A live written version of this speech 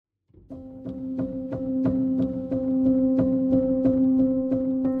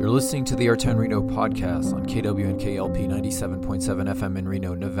listening to the Our Town Reno podcast on KWNKLP 97.7 FM in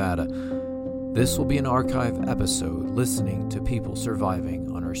Reno, Nevada. This will be an archive episode listening to people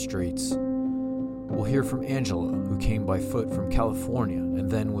surviving on our streets. We'll hear from Angela, who came by foot from California and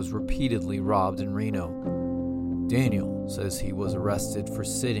then was repeatedly robbed in Reno. Daniel says he was arrested for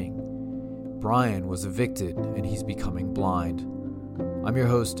sitting. Bryan was evicted and he's becoming blind. I'm your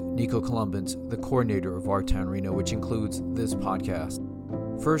host, Nico Columbans, the coordinator of Our Town Reno, which includes this podcast.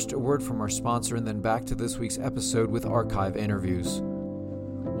 First, a word from our sponsor, and then back to this week's episode with archive interviews.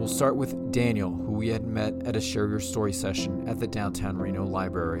 We'll start with Daniel, who we had met at a Share Your Story session at the downtown Reno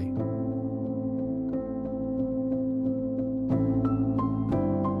library.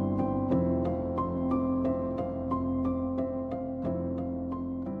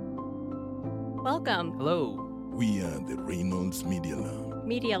 Welcome. Hello. We are the Reynolds Media Lab.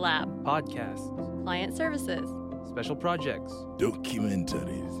 Media Lab. Podcasts. Client services. Special projects.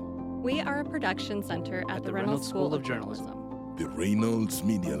 Documentaries. We are a production center at the Reynolds School of Journalism. The Reynolds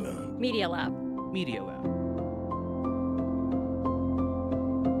Media Lab. Media Lab. Media Lab.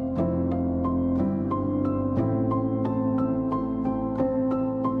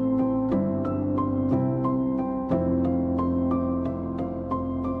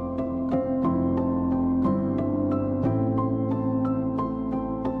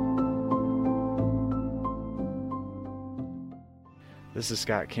 This is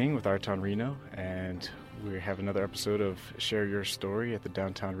Scott King with Our Town Reno, and we have another episode of Share Your Story at the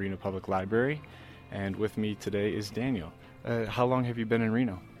downtown Reno Public Library. And with me today is Daniel. How long have you been in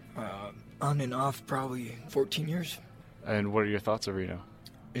Reno? On and off, probably 14 years. And what are your thoughts of Reno?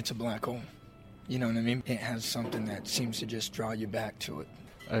 It's a black hole. You know what I mean? It has something that seems to just draw you back to it.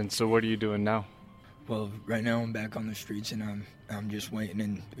 And so what are you doing now? Well, right now I'm back on the streets, and I'm just waiting.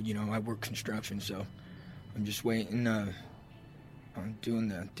 And I work construction, so I'm just waiting. I'm doing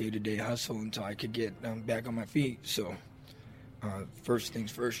the day-to-day hustle until I could get back on my feet. So first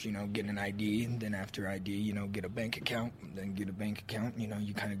things first, get an ID, and then after ID, get a bank account, then get a bank account.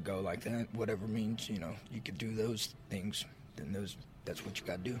 You kind of go like that, whatever means, you could do those things, then that's what you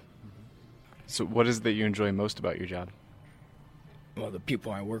got to do. So what is it that you enjoy most about your job? Well, the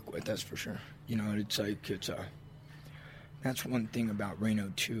people I work with, that's for sure. That's one thing about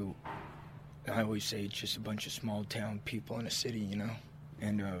Reno, too. I always say it's just a bunch of small town people in a city,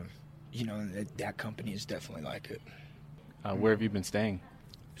 and that company is definitely like it. Where have you been staying?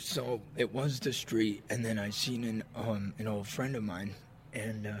 So it was the street, and then I seen an old friend of mine,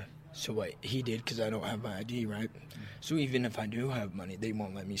 and so what he did, because I don't have my ID, right? So even if I do have money, they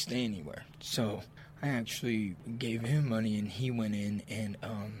won't let me stay anywhere. So I actually gave him money, and he went in and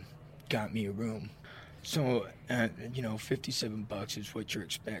got me a room. So, $57 is what you're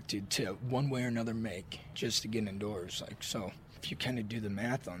expected to one way or another make just to get indoors. So if you kind of do the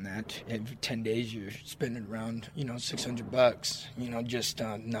math on that, every 10 days you're spending around, $600, just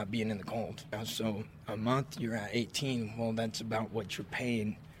not being in the cold. So a month you're at 18. Well, that's about what you're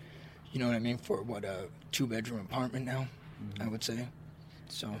paying, for what, a 2-bedroom apartment now, I would say.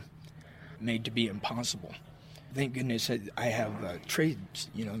 So made to be impossible. Thank goodness I have trades,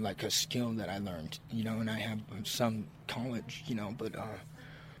 like a skill that I learned, and I have some college, but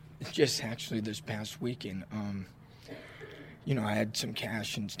just actually this past weekend, I had some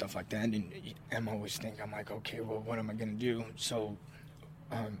cash and stuff like that, and I'm always thinking, I'm like, okay, well, what am I going to do? So,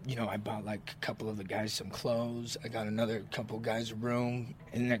 I bought like a couple of the guys some clothes. I got another couple of guys a room,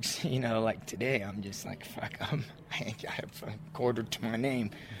 and next, like today, I'm just like, fuck, I have a quarter to my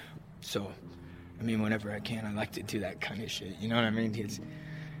name, so... whenever I can, I like to do that kind of shit. You know what I mean?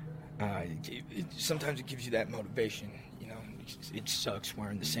 Sometimes it gives you that motivation. It sucks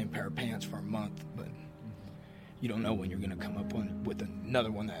wearing the same pair of pants for a month, but you don't know when you're going to come up with another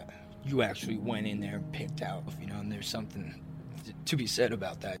one that you actually went in there and picked out. And there's something to be said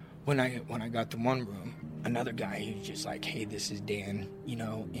about that. When I got the one room, another guy, he was just like, hey, this is Dan,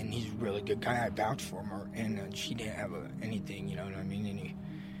 and he's a really good guy. I vouched for her, and she didn't have anything,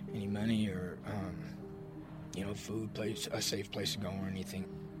 any money or, food place, a safe place to go or anything.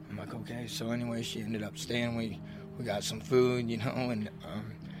 I'm like, okay. So anyway, she ended up staying. We got some food, and,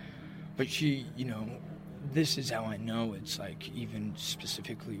 but she, this is how I know it's like even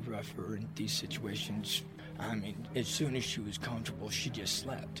specifically rougher in these situations. As soon as she was comfortable, she just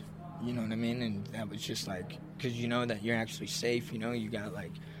slept. You know what I mean? And that was just like, because you know that you're actually safe, you got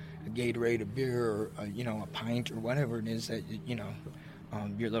like a Gatorade, a beer, or, a pint or whatever it is that,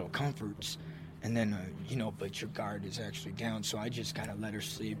 your little comforts, and then, but your guard is actually down, so I just kind of let her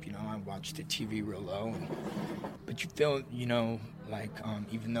sleep, I watched the TV real low, but you feel, like,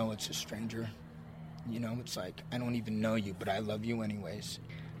 even though it's a stranger, it's like, I don't even know you, but I love you anyways,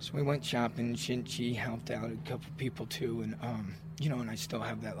 So we went shopping. She helped out a couple people too, and and I still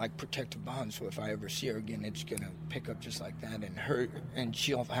have that like protective bond. So if I ever see her again, it's gonna pick up just like that, and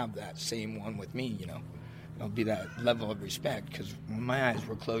she'll have that same one with me. It'll be that level of respect because when my eyes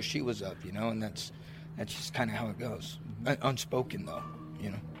were closed, she was up. And that's just kind of how it goes. Unspoken though.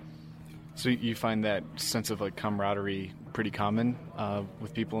 So you find that sense of like camaraderie pretty common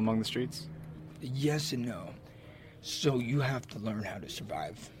with people among the streets? Yes and no. So you have to learn how to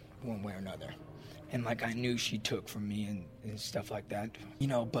survive one way or another. And like I knew she took from me and stuff like that,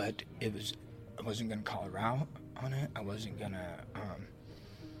 but I wasn't going to call her out on it. I wasn't going to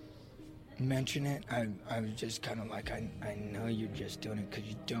mention it. I was just kind of like, I know you're just doing it because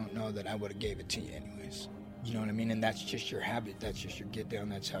you don't know that I would have gave it to you anyways. You know what I mean? And that's just your habit. That's just your get down.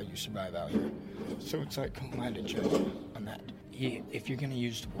 That's how you survive out here. So it's like, who am I to judge on that? If you're going to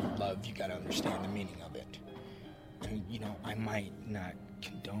use the word love, you got to understand the meaning of it. And, I might not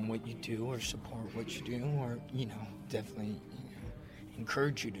condone what you do or support what you do or, definitely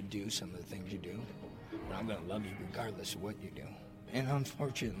encourage you to do some of the things you do. But I'm going to love you regardless of what you do. And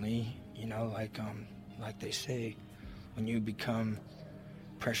unfortunately, like they say, when you become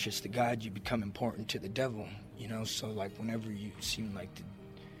precious to God, you become important to the devil, So like whenever you seem like to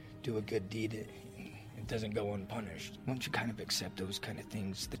do a good deed, it doesn't go unpunished. Once you kind of accept those kind of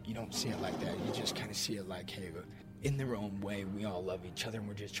things, that you don't see it like that. You just kind of see it like, hey, in their own way, we all love each other and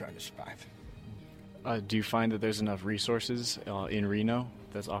we're just trying to survive. Do you find that there's enough resources in Reno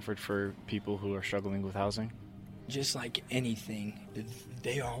that's offered for people who are struggling with housing? Just like anything,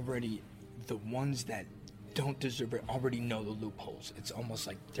 the ones that don't deserve it already know the loopholes. It's almost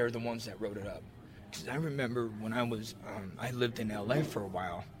like they're the ones that wrote it up. Because I remember when I was, I lived in LA for a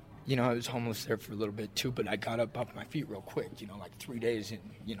while. I was homeless there for a little bit too, but I got up off my feet real quick, like 3 days,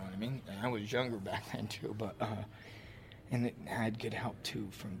 you know what I mean? And I was younger back then too, but, and I had good help too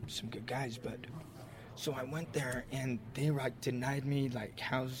from some good guys, but, so I went there and they denied me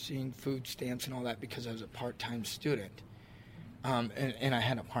housing, food stamps and all that because I was a part-time student. And I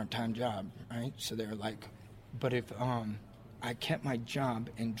had a part-time job, right? So they were like, but if I kept my job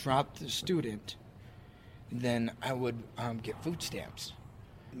and dropped the student, then I would get food stamps.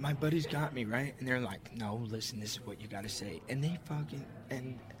 My buddies got me, right? And they're like, no, listen, this is what you got to say. And they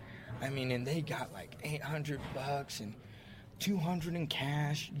and they got $800 and $200 in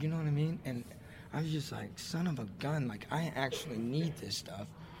cash, you know what I mean? And I was just like, son of a gun, I actually need this stuff.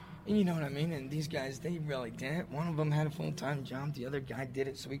 And you know what I mean? And these guys, they really didn't. One of them had a full-time job. The other guy did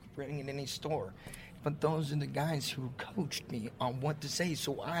it so he could bring it in his store. But those are the guys who coached me on what to say.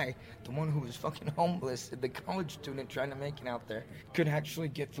 So I, the one who was fucking homeless, the college student trying to make it out there, could actually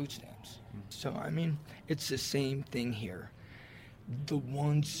get food stamps. So, it's the same thing here. The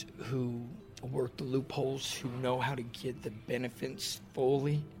ones who work the loopholes, who know how to get the benefits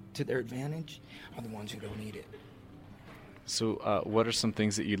fully to their advantage, are the ones who don't need it. So what are some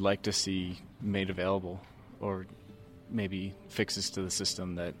things that you'd like to see made available, or maybe fixes to the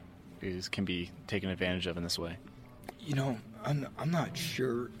system that can be taken advantage of in this way? I'm not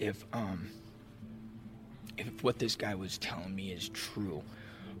sure if what this guy was telling me is true,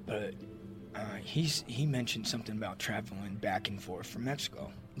 but he mentioned something about traveling back and forth from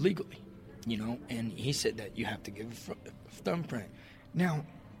Mexico legally, and he said that you have to give a thumbprint. Now,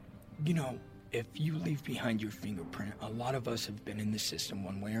 if you leave behind your fingerprint, a lot of us have been in the system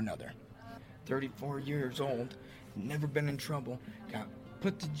one way or another. 34 years old, never been in trouble, got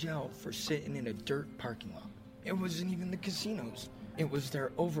put to jail for sitting in a dirt parking lot. It wasn't even the casinos. It was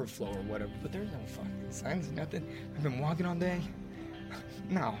their overflow or whatever, but there's no fucking signs, nothing. I've been walking all day.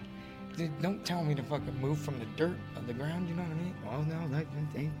 No. Don't tell me to fucking move from the dirt of the ground, you know what I mean? Oh, no,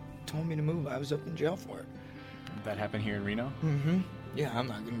 they told me to move. I was up in jail for it. That happened here in Reno? Mm-hmm. Yeah, I'm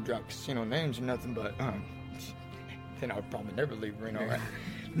not going to drop casino names or nothing, but then I'll probably never leave Reno, right?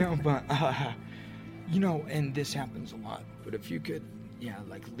 No, but, and this happens a lot. But if you could,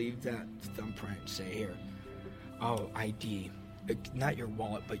 leave that thumbprint, say here, ID. Not your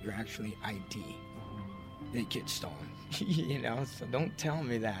wallet, but your actually ID. It gets stolen, so don't tell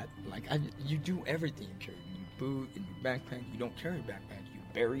me that. You do everything. You carry your boot and your backpack. You don't carry a backpack. You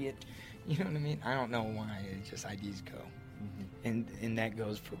bury it. You know what I mean? I don't know why. It's just IDs go. Mm-hmm. And that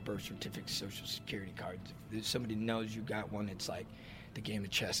goes for birth certificates, social security cards. If somebody knows you got one, it's like the game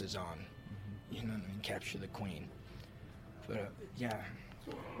of chess is on. Mm-hmm. You know what I mean? Capture the queen. But, yeah.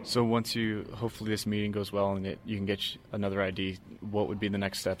 So once hopefully this meeting goes well and you can get another ID, what would be the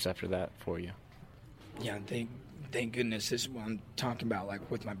next steps after that for you? Yeah, thank goodness. This is what I'm talking about,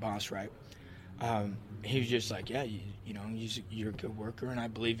 with my boss, right? he was just like, yeah, you're a good worker, and I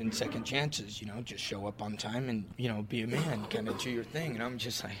believe in second chances. Just show up on time and be a man, kind of do your thing. And I'm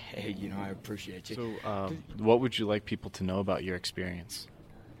just like, hey, I appreciate you. So, what would you like people to know about your experience?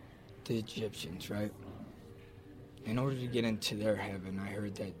 The Egyptians, right? In order to get into their heaven, I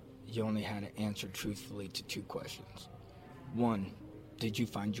heard that you only had to answer truthfully to 2 questions. 1, did you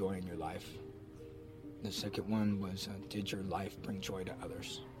find joy in your life? The second one was, did your life bring joy to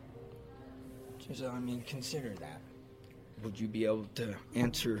others? Just, consider that. Would you be able to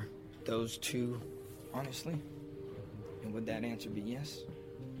answer those 2 honestly? And would that answer be yes?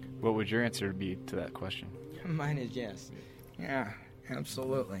 What would your answer be to that question? Mine is yes. Yeah,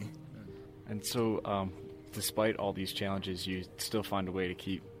 absolutely. And so, despite all these challenges, you still find a way to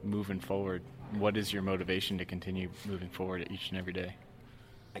keep moving forward. What is your motivation to continue moving forward each and every day?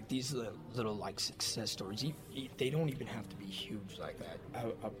 Like these little success stories, they don't even have to be huge like that.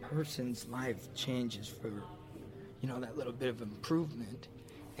 A person's life changes for, that little bit of improvement,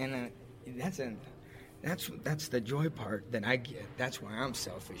 and that's the joy part that I get. That's why I'm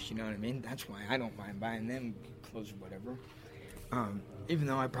selfish. You know what I mean? That's why I don't mind buying them clothes or whatever. Even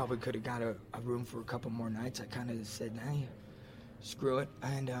though I probably could have got a room for a couple more nights, I kind of said, hey, screw it,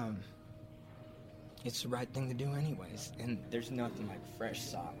 and it's the right thing to do anyways. And there's nothing like fresh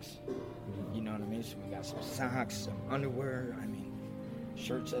socks. You know what I mean? So we got some socks, some underwear,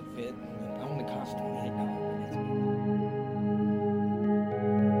 shirts that fit. It only cost $28.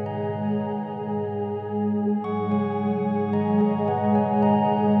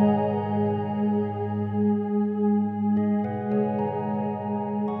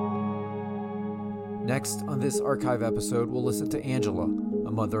 Next on this archive episode, we'll listen to Angela,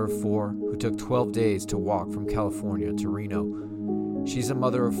 a mother of 4 who took 12 days to walk from California to Reno. She's a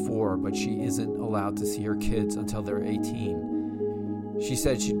mother of 4, but she isn't allowed to see her kids until they're 18. She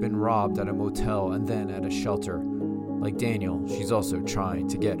said she'd been robbed at a motel and then at a shelter. Like Daniel, she's also trying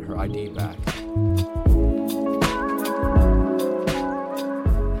to get her ID back.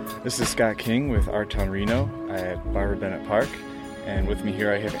 This is Scott King with Our Town Reno at Barbara Bennett Park. And with me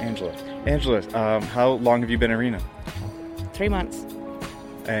here I have Angela. Angela, how long have you been in Reno? 3 months.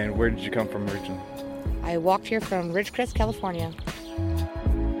 And where did you come from originally? I walked here from Ridgecrest, California.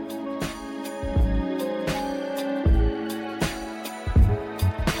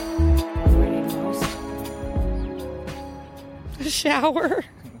 A shower.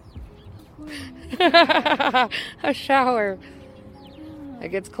 A shower. It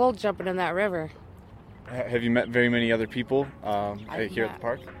gets cold jumping in that river. Have you met very many other people here at the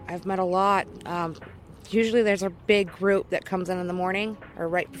park? I've met a lot. Usually there's a big group that comes in the morning or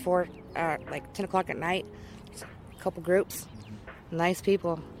right before, like 10 o'clock at night. It's a couple groups. Nice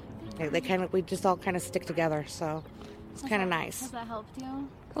people. We just all kind of stick together, so it's kind of nice. Has that helped you?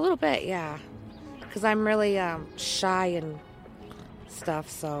 A little bit, yeah. Because I'm really shy and stuff,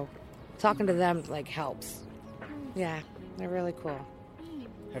 so talking to them helps. Yeah, they're really cool.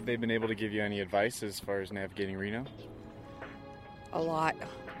 Have they been able to give you any advice as far as navigating Reno? A lot.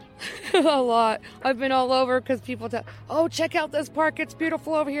 A lot. I've been all over because people tell, oh, check out this park. It's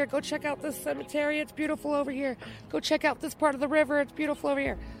beautiful over here. Go check out this cemetery. It's beautiful over here. Go check out this part of the river. It's beautiful over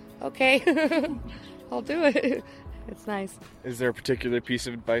here. Okay. I'll do it. It's nice. Is there a particular piece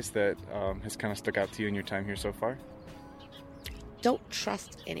of advice that has kind of stuck out to you in your time here so far? Don't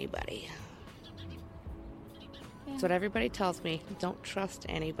trust anybody. That's what everybody tells me. Don't trust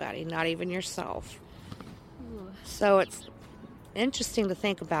anybody, not even yourself. Ooh. So it's interesting to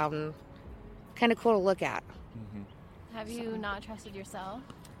think about and kind of cool to look at. Mm-hmm. Have you not trusted yourself?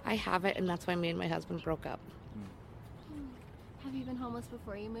 I haven't, and that's why me and my husband broke up. Have you been homeless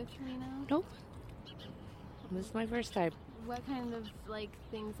before you moved to Reno? Nope. This is my first time. What kind of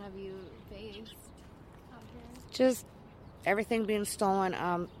things have you faced out here? Just everything being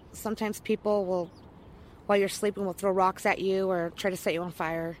stolen. Sometimes people will, while you're sleeping, will throw rocks at you or try to set you on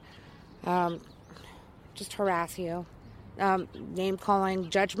fire. Just harass you. Name calling,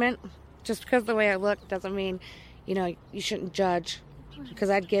 judgment. Just because of the way I look doesn't mean, you shouldn't judge. Because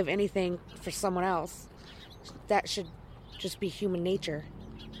I'd give anything for someone else. That should just be human nature.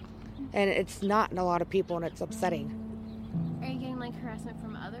 And it's not in a lot of people, and it's upsetting. Are you getting harassment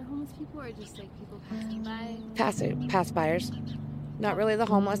from other homeless people, or just people passing by? Pass buyers. Not really the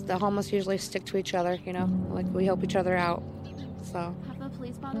homeless. The homeless usually stick to each other, we help each other out. So. Have the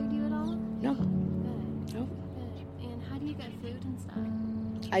police bothered you at all? No. Good. No. Good. And how do you get food and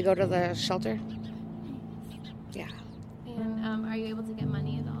stuff? I go to the shelter. Yeah. And are you able to get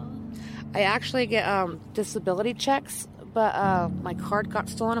money at all? I actually get disability checks, but my card got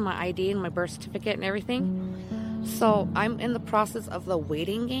stolen and my ID and my birth certificate and everything. So I'm in the process of the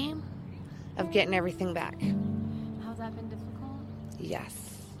waiting game of getting everything back. How's that been difficult? Yes.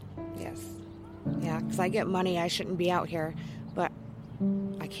 Yeah, because I get money. I shouldn't be out here, but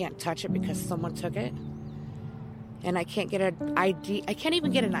I can't touch it because someone took it. And I can't get an ID. I can't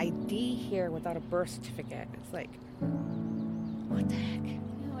even get an ID here without a birth certificate. It's like, what the heck? Yeah,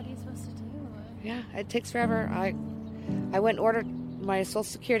 what are you supposed to do? Yeah, it takes forever. I went and ordered my Social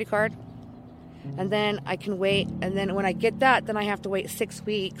Security card, and then I can wait. And then when I get that, then I have to wait 6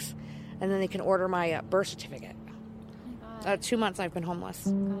 weeks, and then they can order my birth certificate. 2 months I've been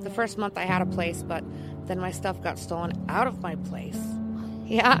homeless. The first month I had a place, but then my stuff got stolen out of my place.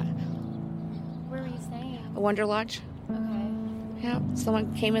 Yeah. Where were you staying? A Wonder Lodge. Okay. Yeah.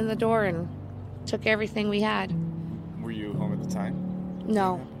 Someone came in the door and took everything we had. Were you home at the time?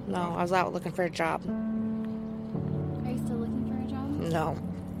 No. I was out looking for a job. Are you still looking for a job? No.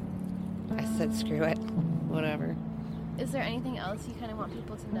 I said screw it. Whatever. Is there anything else you kind of want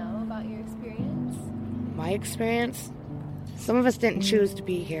people to know about your experience? My experience? Some of us didn't choose to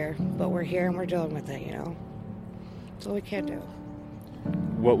be here, but we're here and we're dealing with it, That's all we can do.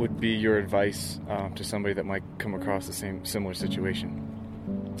 What would be your advice to somebody that might come across the similar situation?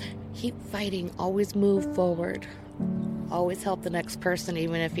 Keep fighting. Always move forward. Always help the next person,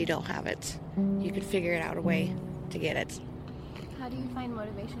 even if you don't have it. You can figure it out a way to get it. How do you find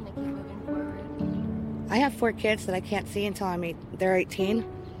motivation to keep moving forward? I have 4 kids that I can't see until they're 18.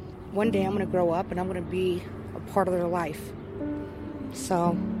 One day I'm going to grow up and I'm going to be a part of their life.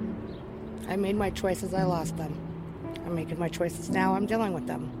 So I made my choices. I lost them. I'm making my choices now. I'm dealing with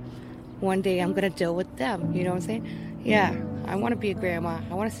them. One day I'm going to deal with them. You know what I'm saying? Yeah. I want to be a grandma.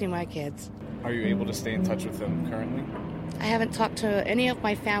 I want to see my kids. Are you able to stay in touch with them currently? I haven't talked to any of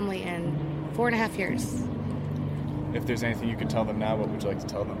my family in 4.5 years. If there's anything you could tell them now, what would you like to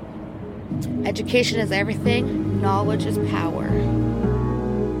tell them? Education is everything. Knowledge is power.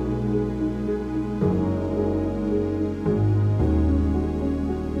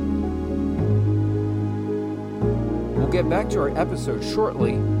 We'll get back to our episode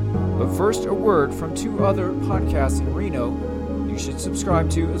shortly, but first a word from 2 other podcasts in Reno you should subscribe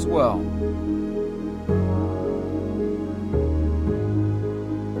to as well.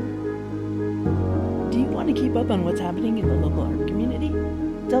 Do you want to keep up on what's happening in the local art community?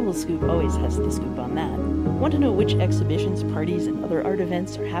 Double Scoop always has the scoop on that. Want to know which exhibitions, parties, and other art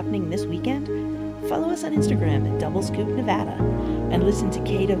events are happening this weekend? Follow us on Instagram at Double Scoop Nevada, and listen to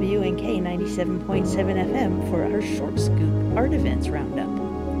KWNK 97.7 FM for our Short Scoop Art Events Roundup.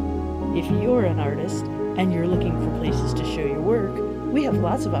 If you're an artist and you're looking for places to show your work, we have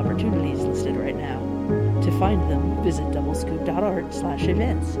lots of opportunities listed right now. To find them, visit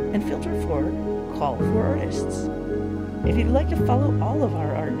doublescoop.art/events and filter for Call for Artists. If you'd like to follow all of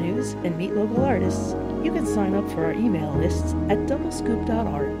our art news and meet local artists, you can sign up for our email lists at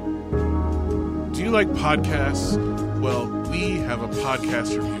doublescoop.art. Do you like podcasts? Well, we have a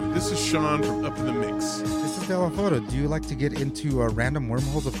podcast review. This is Sean from Up in the Mix. This is Delafoto. Do you like to get into random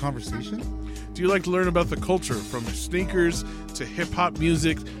wormholes of conversation? Do you like to learn about the culture, from sneakers to hip-hop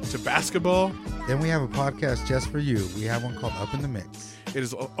music to basketball? Then we have a podcast just for you. We have one called Up in the Mix. It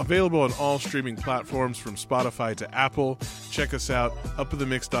is available on all streaming platforms from Spotify to Apple. Check us out,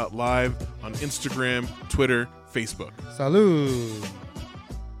 upinthemix.live, on Instagram, Twitter, Facebook. Salud!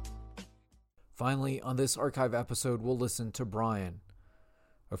 Finally, on this archive episode, we'll listen to Bryan.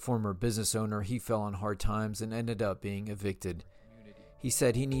 A former business owner, he fell on hard times and ended up being evicted. He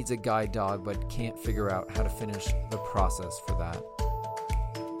said he needs a guide dog but can't figure out how to finish the process for that.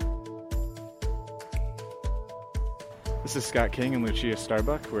 This is Scott King and Lucia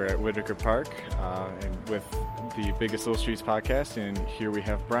Starbuck. We're at Whitaker Park and with the Biggest Little Streets podcast, and here we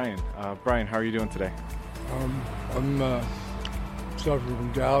have Bryan. Bryan, how are you doing today? I'm suffering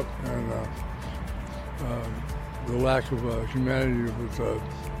from gout and the lack of humanity with the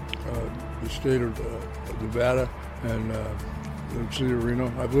state of Nevada and the city of Reno.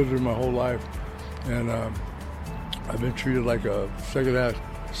 I've lived here my whole life, and I've been treated like a second-hand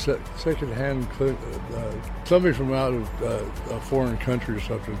somebody from out of a foreign country or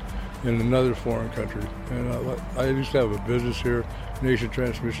something in another foreign country. And I used to have a business here, Nation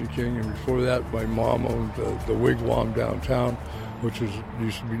Transmission King, and before that my mom owned the Wigwam downtown, which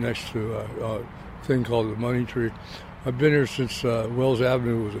used to be next to a thing called the Money Tree. I've been here since Wells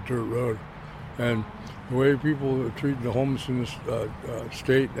Avenue was a dirt road, and the way people are treating the homeless in this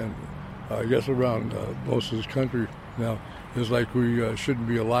state, and I guess around most of this country now, is like we shouldn't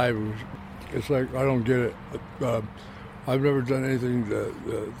be alive. It's like, I don't get it. I've never done anything to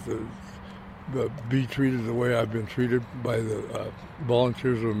be treated the way I've been treated by the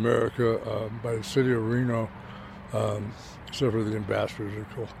Volunteers of America, by the city of Reno, except for the ambassadors are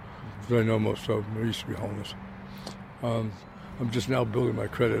cool. but I know most of them used to be homeless. I'm just now building my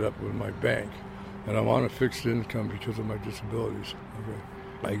credit up with my bank, and I'm on a fixed income because of my disabilities. Okay.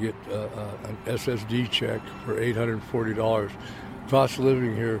 I get an SSD check for $840. Cost of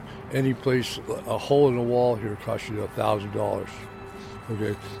living here, any place, a hole in the wall here costs you $1,000.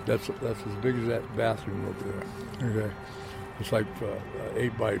 Okay, that's as big as that bathroom over there. Okay, it's like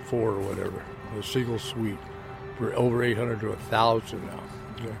 8 by 4 or whatever, a single suite for over $800 to $1,000 now.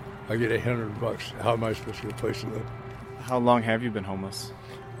 Okay, I get $800. How am I supposed to get a place to live? How long have you been homeless?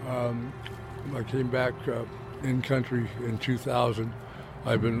 I came back in country in 2000.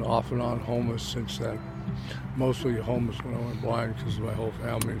 I've been off and on homeless since then. Mostly homeless when I went blind because my whole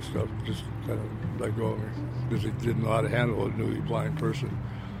family and stuff just kind of let go of me because they didn't know how to handle a newly blind person.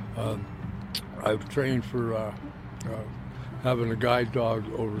 I've trained for having a guide dog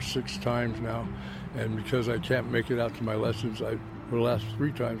over 6 times now, and because I can't make it out to my lessons, for the last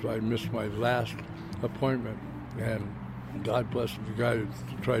 3 times I missed my last appointment, and God bless the guy that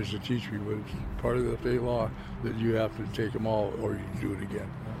tries to teach me, but it's part of the state law that you have to take them all or you do it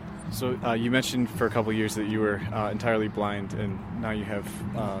again. So you mentioned for a couple of years that you were entirely blind, and now you have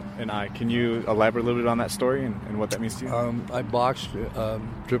an eye. Can you elaborate a little bit on that story and what that means to you? I boxed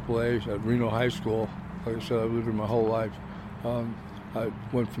AAA at Reno High School. Like I said, I've lived here my whole life. I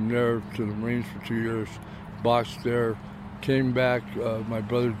went from there to the Marines for 2 years, boxed there, came back. My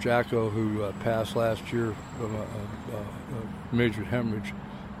brother Jacko, who passed last year from a major hemorrhage,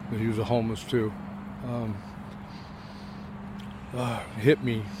 he was a homeless too, hit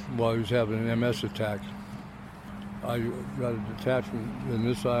me while he was having an MS attack. I got a detachment in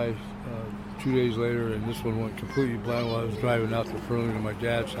this eye 2 days later, and this one went completely blind while I was driving out to Furling to my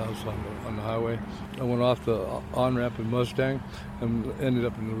dad's house on the highway. I went off the on-ramp in Mustang and ended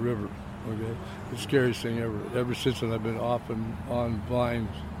up in the river. Okay, the scariest thing ever. Ever since then, I've been off and on blind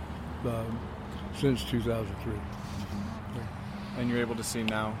since 2003. And you're able to see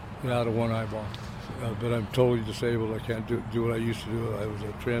now? Out of one eyeball. But I'm totally disabled. I can't do what I used to do. I was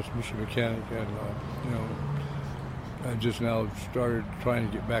a transmission mechanic, and I just now started trying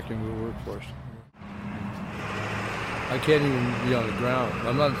to get back into the workforce. I can't even be on the ground.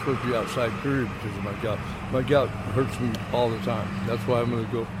 I'm not supposed to be outside, period, because of my gout. My gout hurts me all the time. That's why I'm going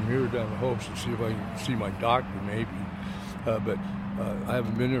to go from here down to Hopes and see if I can see my doctor, maybe. But I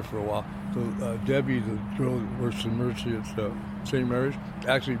haven't been there for a while. So Debbie, the girl that works in Mercy at St. Mary's,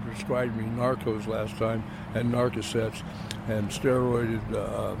 actually prescribed me Narcos last time, and Narcosets, and steroided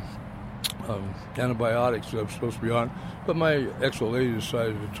antibiotics that I'm supposed to be on. But my ex-old lady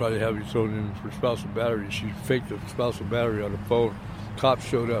decided to try to have me thrown in for spousal battery. She faked a spousal battery on the phone. Cops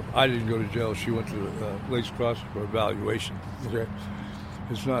showed up. I didn't go to jail. She went to Lakes Crossing for evaluation. Okay,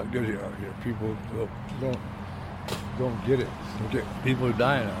 it's not good out here. People don't get it. Okay? People are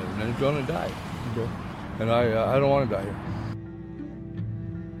dying out here, and they're going to die. Okay? And I don't want to die here.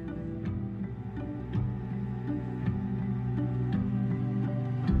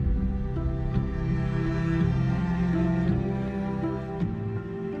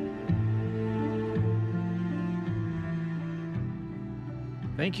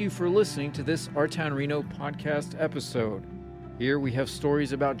 Thank you for listening to this Our Town Reno podcast episode. Here we have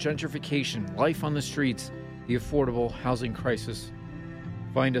stories about gentrification, life on the streets, the affordable housing crisis.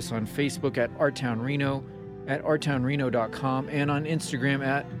 Find us on Facebook at Our Town Reno, at ourtownreno.com, and on Instagram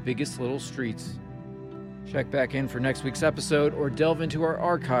at Biggest Little Streets. Check back in for next week's episode or delve into our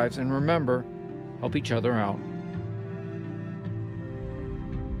archives, and remember, help each other out.